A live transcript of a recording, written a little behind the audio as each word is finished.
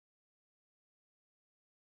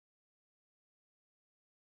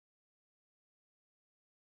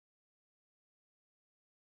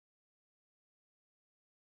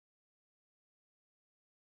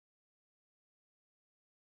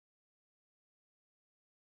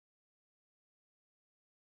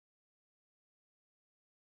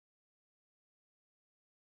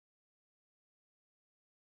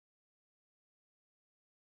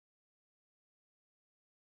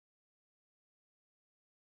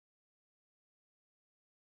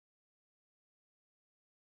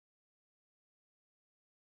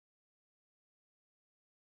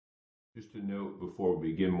Just a note before we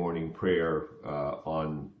begin morning prayer,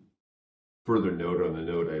 on further note on the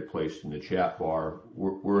note I placed in the chat bar,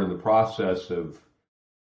 we're in the process of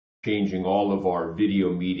changing all of our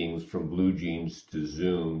video meetings from BlueJeans to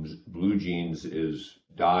Zooms. BlueJeans is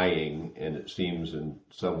dying, and it seems in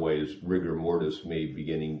some ways rigor mortis may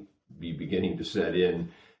be beginning to set in.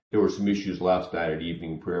 There were some issues last night at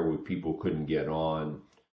evening prayer where people couldn't get on.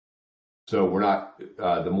 So we're not,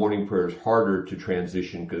 the morning prayer is harder to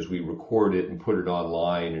transition because we record it and put it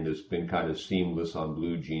online, and it's been kind of seamless on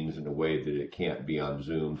BlueJeans in a way that it can't be on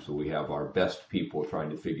Zoom. So we have our best people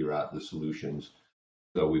trying to figure out the solutions.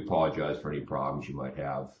 So we apologize for any problems you might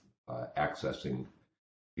have accessing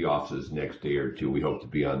the offices next day or two. We hope to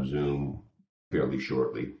be on Zoom fairly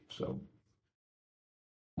shortly. So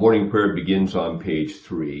morning prayer begins on page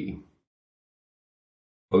 3.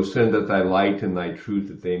 O send that thy light and thy truth,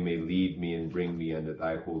 that they may lead me and bring me unto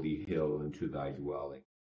thy holy hill and to thy dwelling.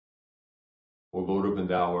 O Lord, open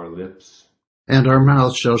thou our lips, and our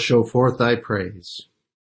mouth shall show forth thy praise.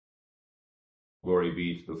 Glory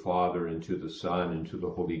be to the Father, and to the Son, and to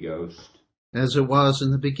the Holy Ghost. As it was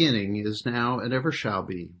in the beginning, is now, and ever shall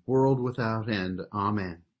be, world without end.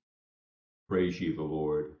 Amen. Praise ye the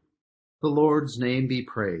Lord. The Lord's name be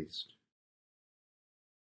praised.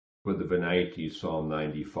 For the Venite, Psalm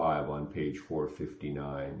 95 on page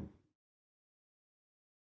 459.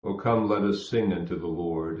 O come, let us sing unto the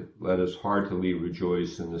Lord. Let us heartily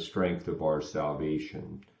rejoice in the strength of our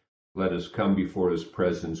salvation. Let us come before his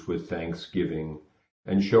presence with thanksgiving,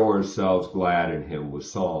 and show ourselves glad in him with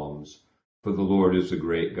psalms. For the Lord is a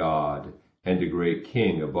great God, and a great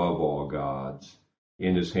King above all gods.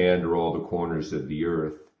 In his hand are all the corners of the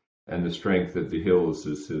earth, and the strength of the hills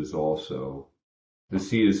is his also. The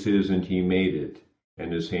sea is his, and he made it,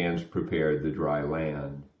 and his hands prepared the dry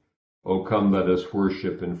land. O come, let us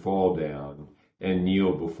worship and fall down, and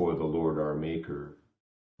kneel before the Lord our Maker.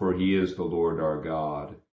 For he is the Lord our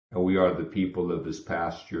God, and we are the people of his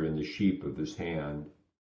pasture and the sheep of his hand.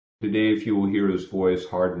 Today, if you will hear his voice,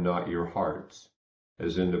 harden not your hearts,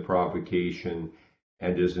 as in the provocation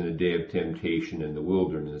and as in the day of temptation in the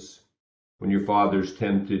wilderness, when your fathers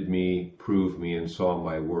tempted me, proved me, and saw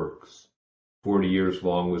my works. 40 years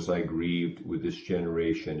long was I grieved with this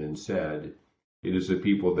generation, and said, It is a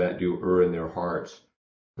people that do err in their hearts,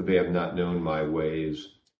 for they have not known my ways,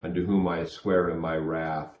 unto whom I swear in my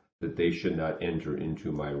wrath, that they should not enter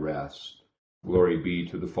into my rest. Glory be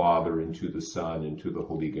to the Father, and to the Son, and to the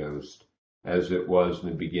Holy Ghost, as it was in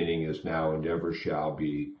the beginning, is now, and ever shall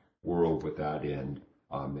be, world without end.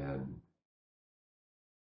 Amen.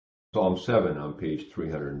 Psalm 7 on page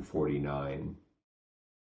 349.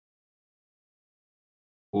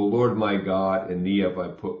 O Lord my God, in thee have I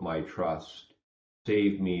put my trust.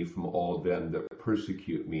 Save me from all them that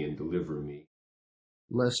persecute me, and deliver me.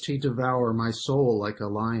 Lest he devour my soul like a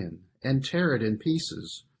lion, and tear it in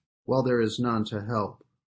pieces, while there is none to help.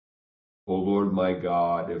 O Lord my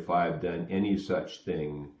God, if I have done any such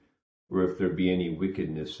thing, or if there be any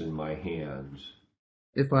wickedness in my hands,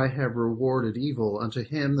 if I have rewarded evil unto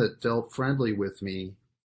him that dealt friendly with me,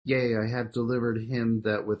 yea, I have delivered him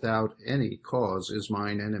that without any cause is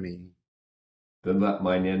mine enemy. Then let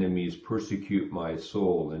mine enemies persecute my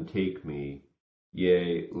soul, and take me.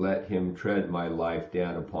 Yea, let him tread my life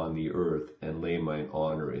down upon the earth, and lay mine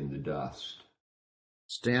honor in the dust.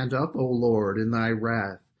 Stand up, O Lord, in thy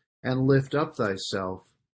wrath, and lift up thyself,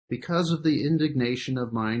 because of the indignation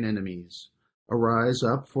of mine enemies. Arise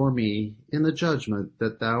up for me in the judgment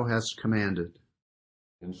that thou hast commanded.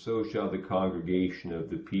 And so shall the congregation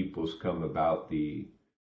of the peoples come about thee.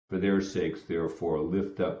 For their sakes, therefore,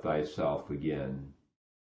 lift up thyself again.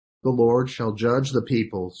 The Lord shall judge the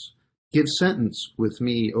peoples. Give sentence with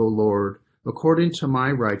me, O Lord, according to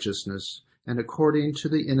my righteousness, and according to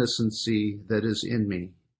the innocency that is in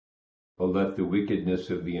me. O let the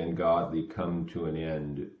wickedness of the ungodly come to an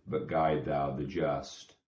end, but guide thou the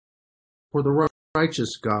just. For the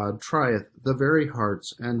righteous God trieth the very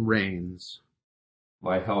hearts and reins.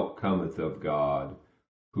 My help cometh of God,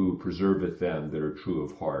 who preserveth them that are true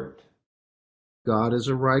of heart. God is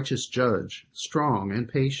a righteous judge, strong and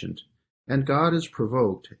patient, and God is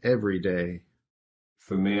provoked every day. If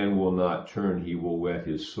a man will not turn, he will whet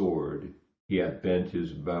his sword. He hath bent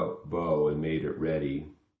his bow and made it ready.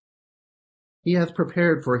 He hath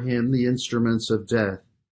prepared for him the instruments of death.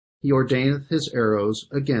 He ordaineth his arrows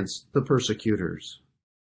against the persecutors.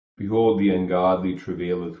 Behold, the ungodly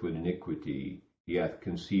travaileth with iniquity. He hath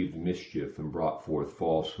conceived mischief, and brought forth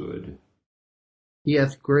falsehood. He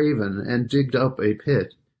hath graven and digged up a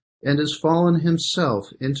pit, and is fallen himself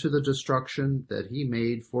into the destruction that he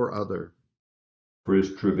made for other. For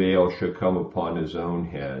his travail shall come upon his own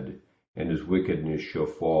head, and his wickedness shall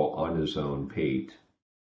fall on his own pate.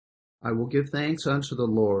 I will give thanks unto the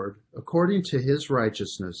Lord according to his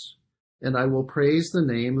righteousness, and I will praise the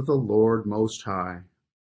name of the Lord Most High.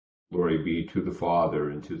 Glory be to the Father,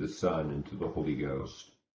 and to the Son, and to the Holy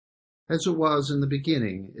Ghost. As it was in the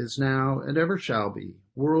beginning, is now, and ever shall be,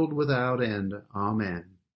 world without end. Amen.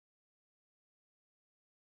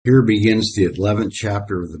 Here begins the 11th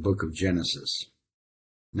chapter of the book of Genesis.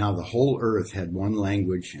 Now the whole earth had one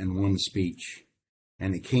language and one speech.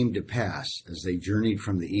 And it came to pass, as they journeyed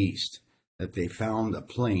from the east, that they found a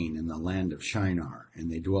plain in the land of Shinar, and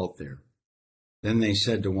they dwelt there. Then they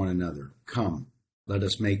said to one another, Come, let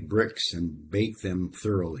us make bricks and bake them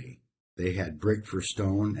thoroughly. They had brick for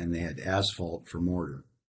stone, and they had asphalt for mortar.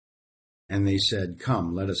 And they said,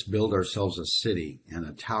 Come, let us build ourselves a city and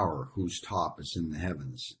a tower whose top is in the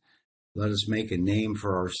heavens. Let us make a name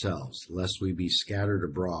for ourselves, lest we be scattered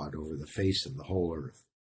abroad over the face of the whole earth.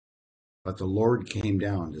 But the Lord came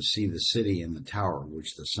down to see the city and the tower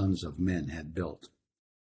which the sons of men had built.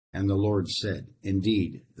 And the Lord said,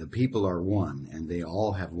 Indeed, the people are one, and they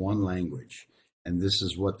all have one language, and this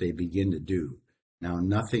is what they begin to do. Now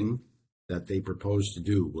nothing that they propose to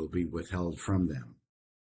do will be withheld from them.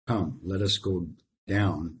 Come, let us go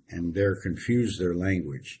down and there confuse their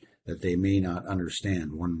language, that they may not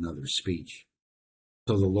understand one another's speech.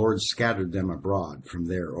 So the Lord scattered them abroad from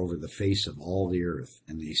there over the face of all the earth,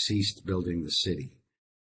 and they ceased building the city.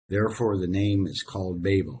 Therefore the name is called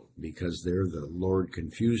Babel, because there the Lord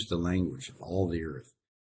confused the language of all the earth.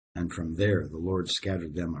 And from there the Lord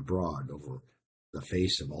scattered them abroad over the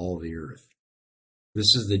face of all the earth.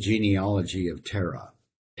 This is the genealogy of Terah.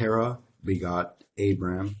 Terah begot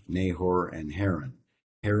Abram, Nahor, and Haran.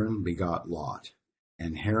 Haran begot Lot.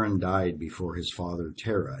 And Haran died before his father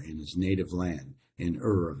Terah in his native land, in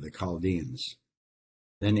Ur of the Chaldeans.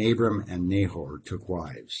 Then Abram and Nahor took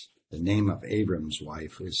wives. The name of Abram's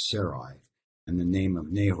wife is Sarai, and the name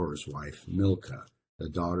of Nahor's wife Milcah, the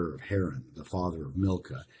daughter of Haran, the father of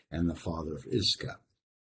Milcah, and the father of Iscah.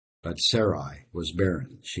 But Sarai was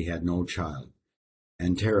barren, she had no child.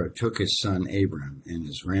 And Terah took his son Abram and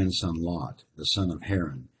his grandson Lot, the son of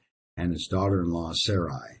Haran, and his daughter-in-law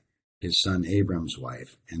Sarai, his son Abram's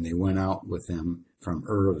wife, and they went out with them from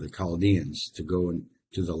Ur of the Chaldeans to go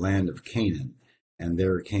into the land of Canaan, and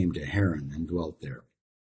there came to Haran and dwelt there.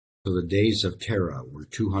 So the days of Terah were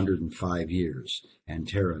 205 years, and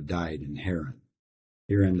Terah died in Haran.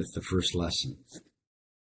 Here endeth the first lesson.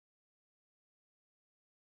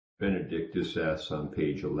 Benedictus es on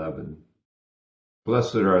page 11.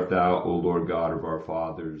 Blessed art thou, O Lord God of our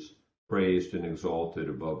fathers, praised and exalted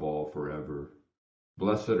above all forever.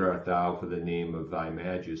 Blessed art thou for the name of thy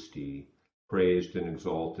majesty, praised and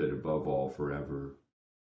exalted above all forever.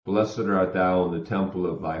 Blessed art thou in the temple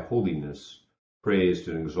of thy holiness, praised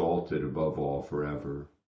and exalted above all forever.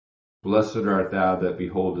 Blessed art thou that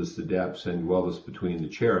beholdest the depths and dwellest between the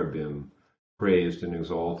cherubim, praised and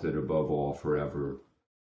exalted above all forever.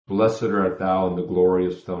 Blessed art thou in the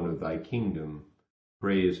glorious throne of thy kingdom,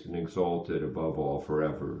 praised and exalted above all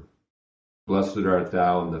forever. Blessed art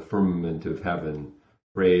thou in the firmament of heaven,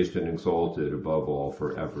 praised and exalted above all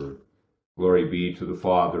forever. Glory be to the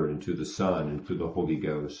Father, and to the Son, and to the Holy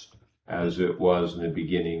Ghost, as it was in the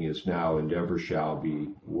beginning, is now, and ever shall be,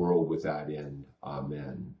 world without end.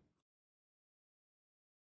 Amen.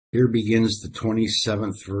 Here begins the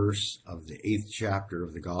 27th verse of the 8th chapter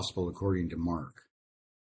of the Gospel according to Mark.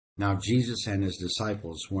 Now Jesus and his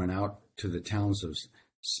disciples went out to the towns of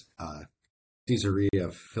Caesarea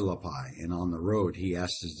Philippi, and on the road he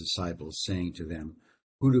asked his disciples, saying to them,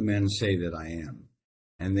 Who do men say that I am?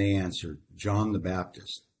 And they answered, John the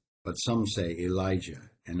Baptist, but some say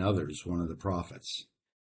Elijah, and others one of the prophets.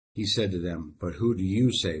 He said to them, But who do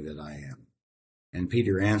you say that I am? And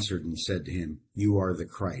Peter answered and said to him, You are the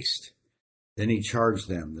Christ. Then he charged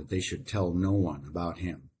them that they should tell no one about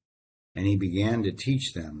him. And he began to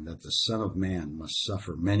teach them that the Son of Man must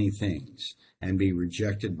suffer many things, and be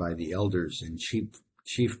rejected by the elders and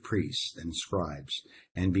chief priests and scribes,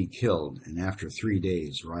 and be killed, and after 3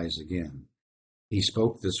 days rise again. He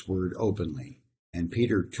spoke this word openly, and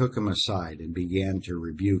Peter took him aside and began to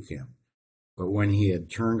rebuke him. But when he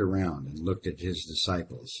had turned around and looked at his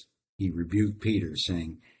disciples, he rebuked Peter,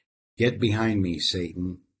 saying, Get behind me,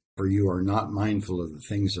 Satan, for you are not mindful of the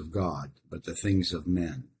things of God, but the things of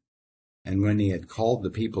men. And when he had called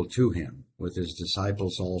the people to him, with his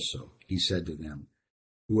disciples also, he said to them,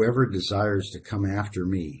 Whoever desires to come after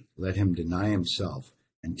me, let him deny himself,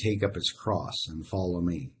 and take up his cross, and follow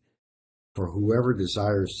me. For whoever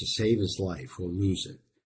desires to save his life will lose it,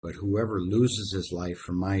 but whoever loses his life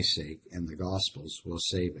for my sake and the gospel's will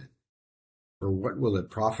save it. For what will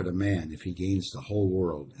it profit a man if he gains the whole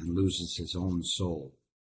world and loses his own soul?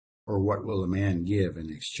 Or what will a man give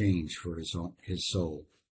in exchange for his soul?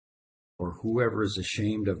 Or whoever is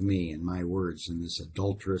ashamed of me and my words in this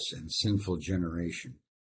adulterous and sinful generation,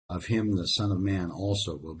 of him the Son of Man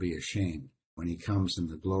also will be ashamed when he comes in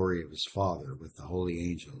the glory of his Father with the holy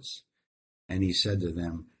angels. And he said to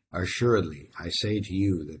them, Assuredly, I say to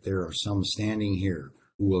you that there are some standing here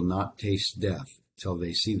who will not taste death till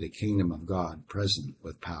they see the kingdom of God present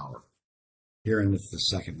with power. Here endeth the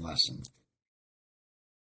second lesson.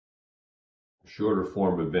 Shorter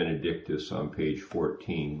form of Benedictus on page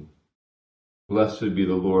 14. Blessed be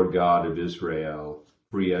the Lord God of Israel,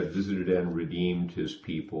 for he hath visited and redeemed his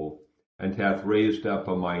people, and hath raised up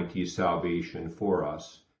a mighty salvation for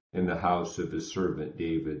us in the house of his servant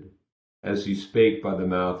David, as he spake by the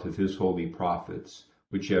mouth of his holy prophets,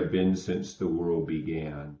 which have been since the world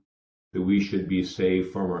began, that we should be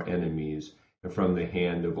saved from our enemies and from the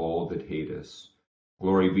hand of all that hate us.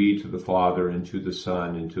 Glory be to the Father, and to the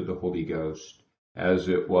Son, and to the Holy Ghost, as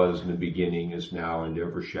it was in the beginning, is now, and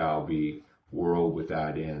ever shall be, world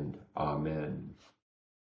without end. Amen.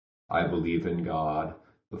 I believe in God,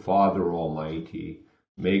 the Father Almighty,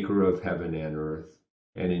 maker of heaven and earth,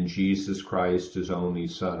 and in Jesus Christ, his only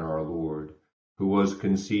Son, our Lord, who was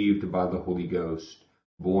conceived by the Holy Ghost,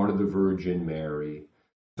 born of the Virgin Mary,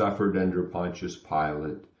 suffered under Pontius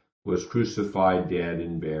Pilate, was crucified, dead,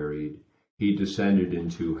 and buried. He descended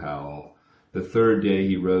into hell. The third day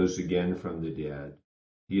he rose again from the dead.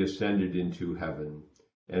 He ascended into heaven,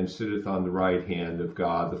 and sitteth on the right hand of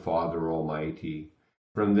God the Father Almighty.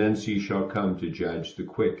 From thence he shall come to judge the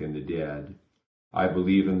quick and the dead. I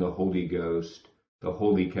believe in the Holy Ghost, the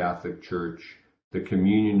Holy Catholic Church, the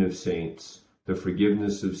communion of saints, the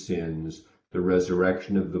forgiveness of sins, the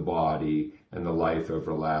resurrection of the body, and the life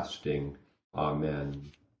everlasting.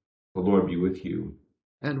 Amen. The Lord be with you.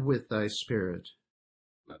 And with thy spirit.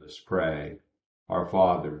 Let us pray. Our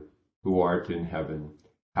Father, who art in heaven,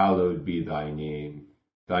 hallowed be thy name.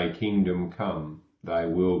 Thy kingdom come, thy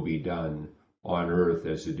will be done, on earth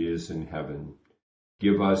as it is in heaven.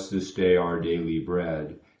 Give us this day our daily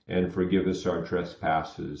bread, and forgive us our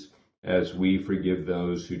trespasses, as we forgive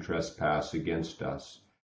those who trespass against us.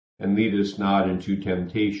 And lead us not into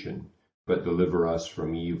temptation, but deliver us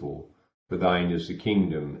from evil. For thine is the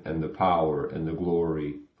kingdom, and the power, and the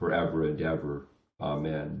glory, forever and ever.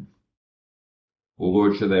 Amen. O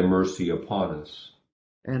Lord, show thy mercy upon us.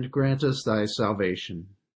 And grant us thy salvation.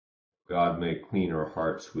 God, make clean our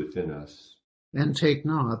hearts within us. And take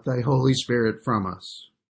not thy Holy Spirit from us.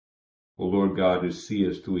 O Lord God, who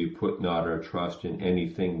seest that we put not our trust in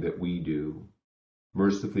anything that we do,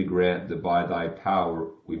 mercifully grant that by thy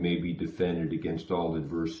power we may be defended against all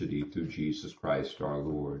adversity through Jesus Christ our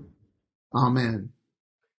Lord. Amen.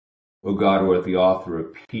 O God, who art the author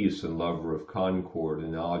of peace and lover of concord,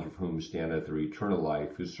 in knowledge of whom standeth our eternal life,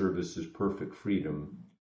 whose service is perfect freedom,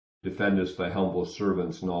 defend us, thy humble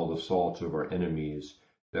servants, in all the assaults of our enemies,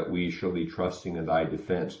 that we, surely trusting in thy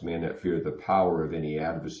defense, may not fear the power of any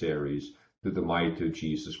adversaries, through the might of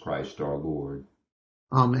Jesus Christ our Lord.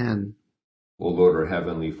 Amen. O Lord, our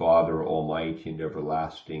heavenly Father, almighty and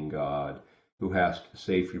everlasting God, who hast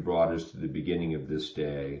safely brought us to the beginning of this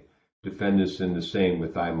day, defend us in the same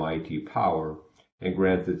with thy mighty power, and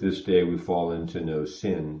grant that this day we fall into no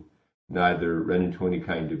sin, neither run into any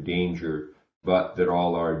kind of danger, but that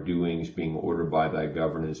all our doings, being ordered by thy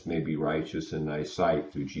governance, may be righteous in thy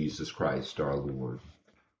sight, through Jesus Christ our Lord.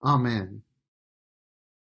 Amen.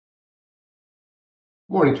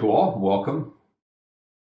 Morning to all. Welcome.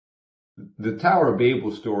 The Tower of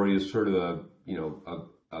Babel story is sort of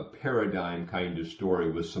a paradigm kind of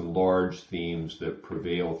story with some large themes that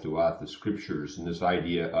prevail throughout the scriptures, and this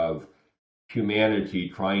idea of humanity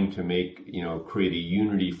trying to create a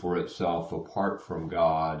unity for itself apart from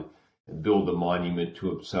God, and build a monument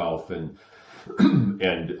to itself, and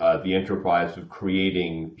the enterprise of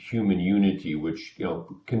creating human unity, which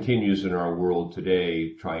continues in our world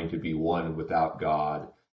today, trying to be one without God.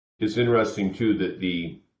 It's interesting too that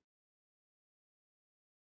the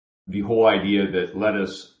whole idea that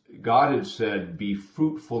God had said, be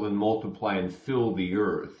fruitful and multiply and fill the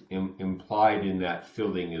earth. Implied in that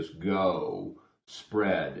filling is go,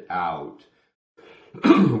 spread out,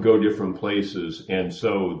 go different places. And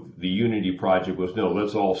so the Unity Project was, no,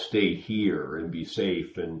 let's all stay here and be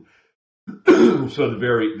safe. And so the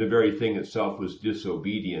very thing itself was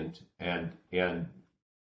disobedient, and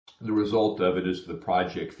the result of it is the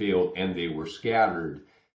project failed and they were scattered.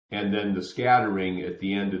 And then the scattering at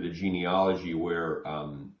the end of the genealogy, where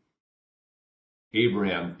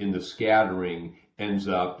Abraham, in the scattering, ends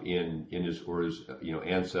up in his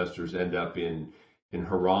ancestors end up in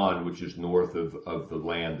Haran, which is north of the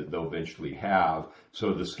land that they'll eventually have.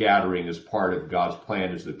 So the scattering is part of God's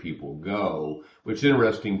plan as the people go, which is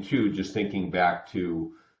interesting too, just thinking back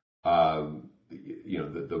to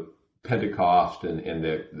the Pentecost and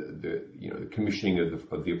the commissioning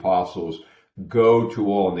of the apostles, go to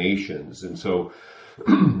all nations. And so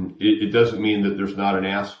it doesn't mean that there's not an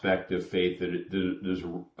aspect of faith that there's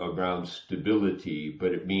around stability,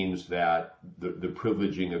 but it means that the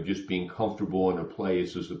privileging of just being comfortable in a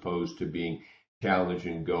place as opposed to being challenged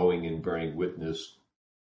and going and bearing witness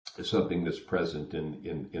is something that's present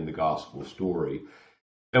in the gospel story.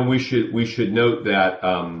 And we should note that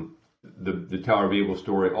the Tower of Babel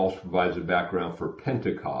story also provides a background for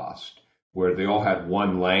Pentecost, where they all had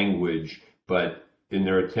one language, but in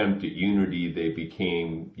their attempt at unity, they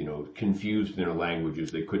became, confused in their languages.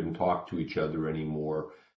 They couldn't talk to each other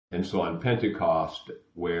anymore. And so on Pentecost,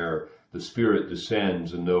 where the Spirit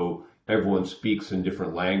descends, and though everyone speaks in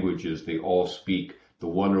different languages, they all speak the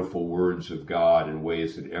wonderful words of God in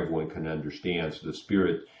ways that everyone can understand. So the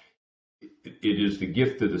Spirit, it is the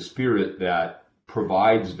gift of the Spirit that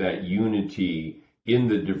provides that unity in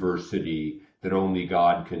the diversity that only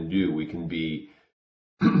God can do. We can be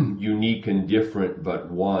unique and different,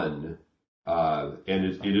 but one. And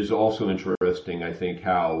it is also interesting, I think,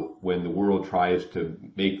 how when the world tries to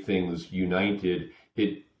make things united,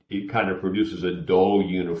 it kind of produces a dull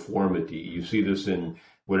uniformity. You see this in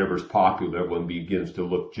whatever's popular. Everyone begins to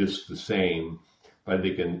look just the same. But I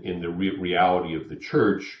think in the reality of the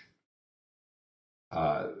church,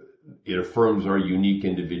 it affirms our unique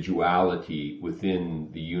individuality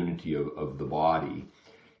within the unity of the body.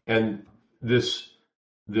 And this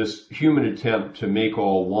human attempt to make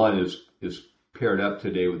all one is paired up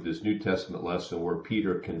today with this New Testament lesson where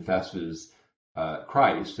Peter confesses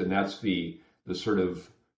Christ, and that's the sort of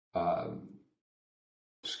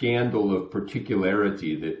scandal of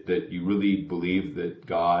particularity that you really believe that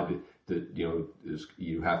God, that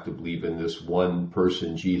you have to believe in this one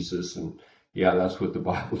person, Jesus, and yeah, that's what the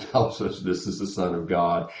Bible tells us. This is the Son of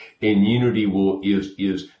God, and unity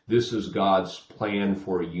this is God's plan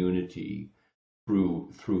for unity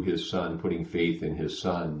through His Son, putting faith in His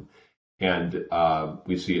Son. And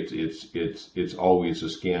we see it's always a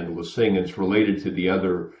scandalous thing. And it's related to the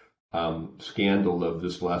other scandal of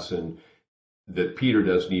this lesson that Peter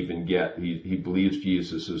doesn't even get. He believes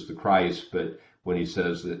Jesus is the Christ, but when he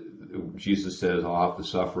says that Jesus says, I'll have to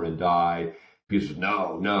suffer and die, Peter says,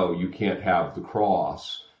 no, you can't have the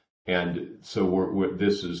cross. And so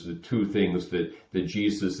this is the two things, that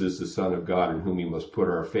Jesus is the Son of God in whom we must put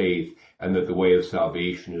our faith, and that the way of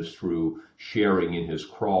salvation is through sharing in His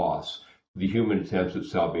cross. The human attempts at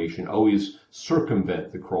salvation always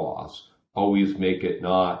circumvent the cross, always make it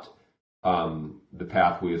not the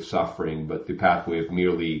pathway of suffering, but the pathway of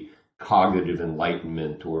merely cognitive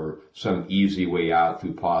enlightenment or some easy way out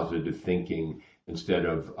through positive thinking, instead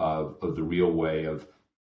of the real way of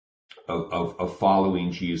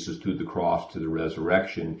following Jesus through the cross to the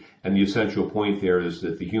resurrection. And the essential point there is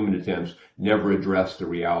that the human attempts never address the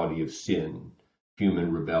reality of sin,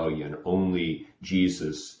 human rebellion. Only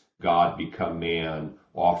Jesus, God become man,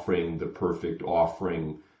 offering the perfect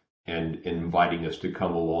offering and inviting us to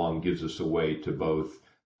come along, gives us a way to both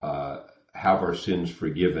have our sins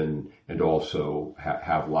forgiven and also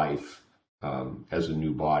have life as a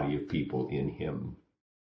new body of people in Him.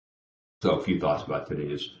 So a few thoughts about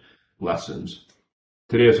today's lessons.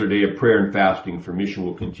 Today is our day of prayer and fasting for mission.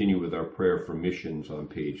 We'll continue with our prayer for missions on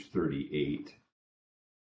page 38.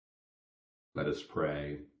 Let us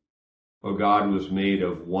pray. O God, who was made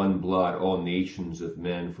of one blood all nations of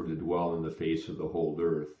men for to dwell in the face of the whole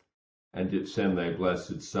earth, and did send thy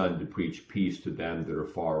blessed Son to preach peace to them that are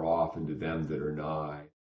far off and to them that are nigh.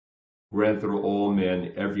 Grant that all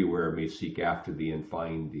men everywhere may seek after thee and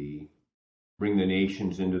find thee. Bring the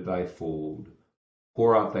nations into thy fold.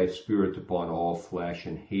 Pour out thy Spirit upon all flesh,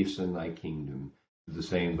 and hasten thy kingdom, through the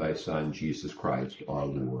same thy Son, Jesus Christ, our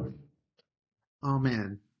Lord.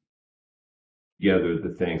 Amen. Together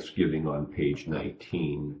the thanksgiving on page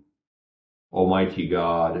 19. Almighty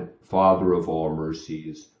God, Father of all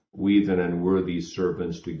mercies, we then unworthy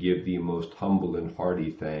servants do give thee most humble and hearty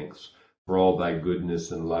thanks for all thy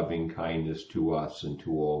goodness and loving kindness to us and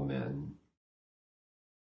to all men.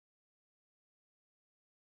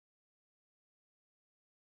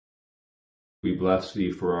 We bless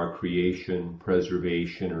thee for our creation,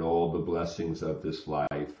 preservation, and all the blessings of this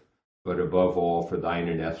life, but above all for thine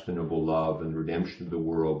inestimable love and redemption of the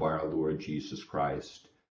world by our Lord Jesus Christ,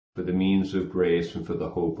 for the means of grace and for the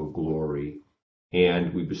hope of glory.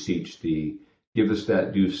 And we beseech thee, Give us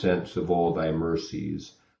that due sense of all thy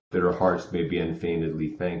mercies, that our hearts may be unfeignedly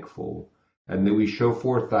thankful, and that we show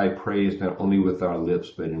forth thy praise not only with our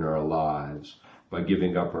lips but in our lives, by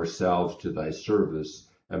giving up ourselves to thy service,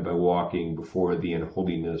 and by walking before thee in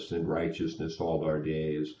holiness and righteousness all our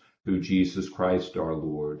days, through Jesus Christ our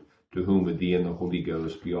Lord, to whom with thee and the Holy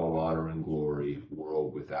Ghost be all honor and glory,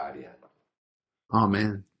 world without end.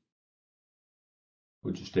 Amen.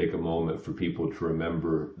 We'll just take a moment for people to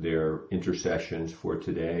remember their intercessions for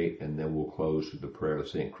today, and then we'll close with the prayer of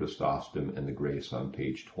St. Chrysostom and the grace on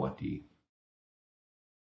page 20.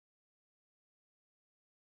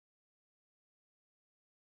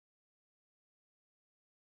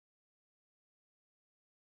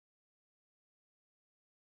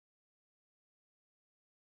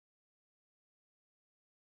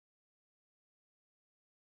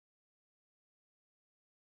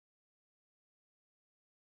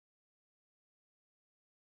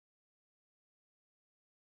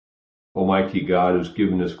 Almighty God, who has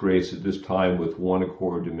given us grace at this time with one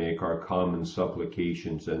accord to make our common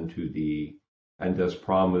supplications unto thee, and dost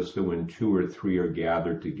promise that when 2 or 3 are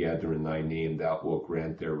gathered together in thy name, thou wilt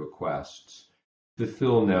grant their requests.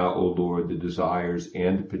 Fulfill now, O Lord, the desires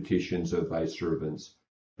and petitions of thy servants,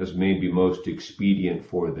 as may be most expedient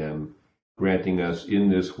for them, granting us in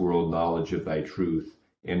this world knowledge of thy truth,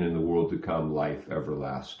 and in the world to come life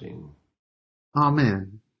everlasting.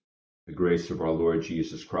 Amen. The grace of our Lord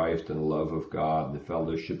Jesus Christ and the love of God and the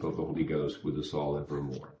fellowship of the Holy Ghost with us all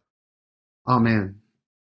evermore. Amen.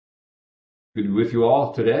 Good to be with you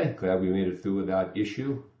all today. Glad we made it through without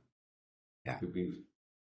issue. Yeah.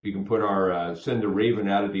 We can put our send the raven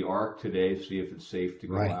out of the ark today, see if it's safe to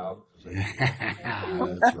go Right. out.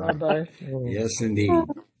 That's right. Bye-bye. Yes, indeed.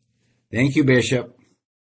 Thank you, Bishop.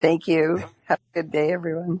 Thank you. Have a good day,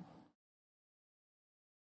 everyone.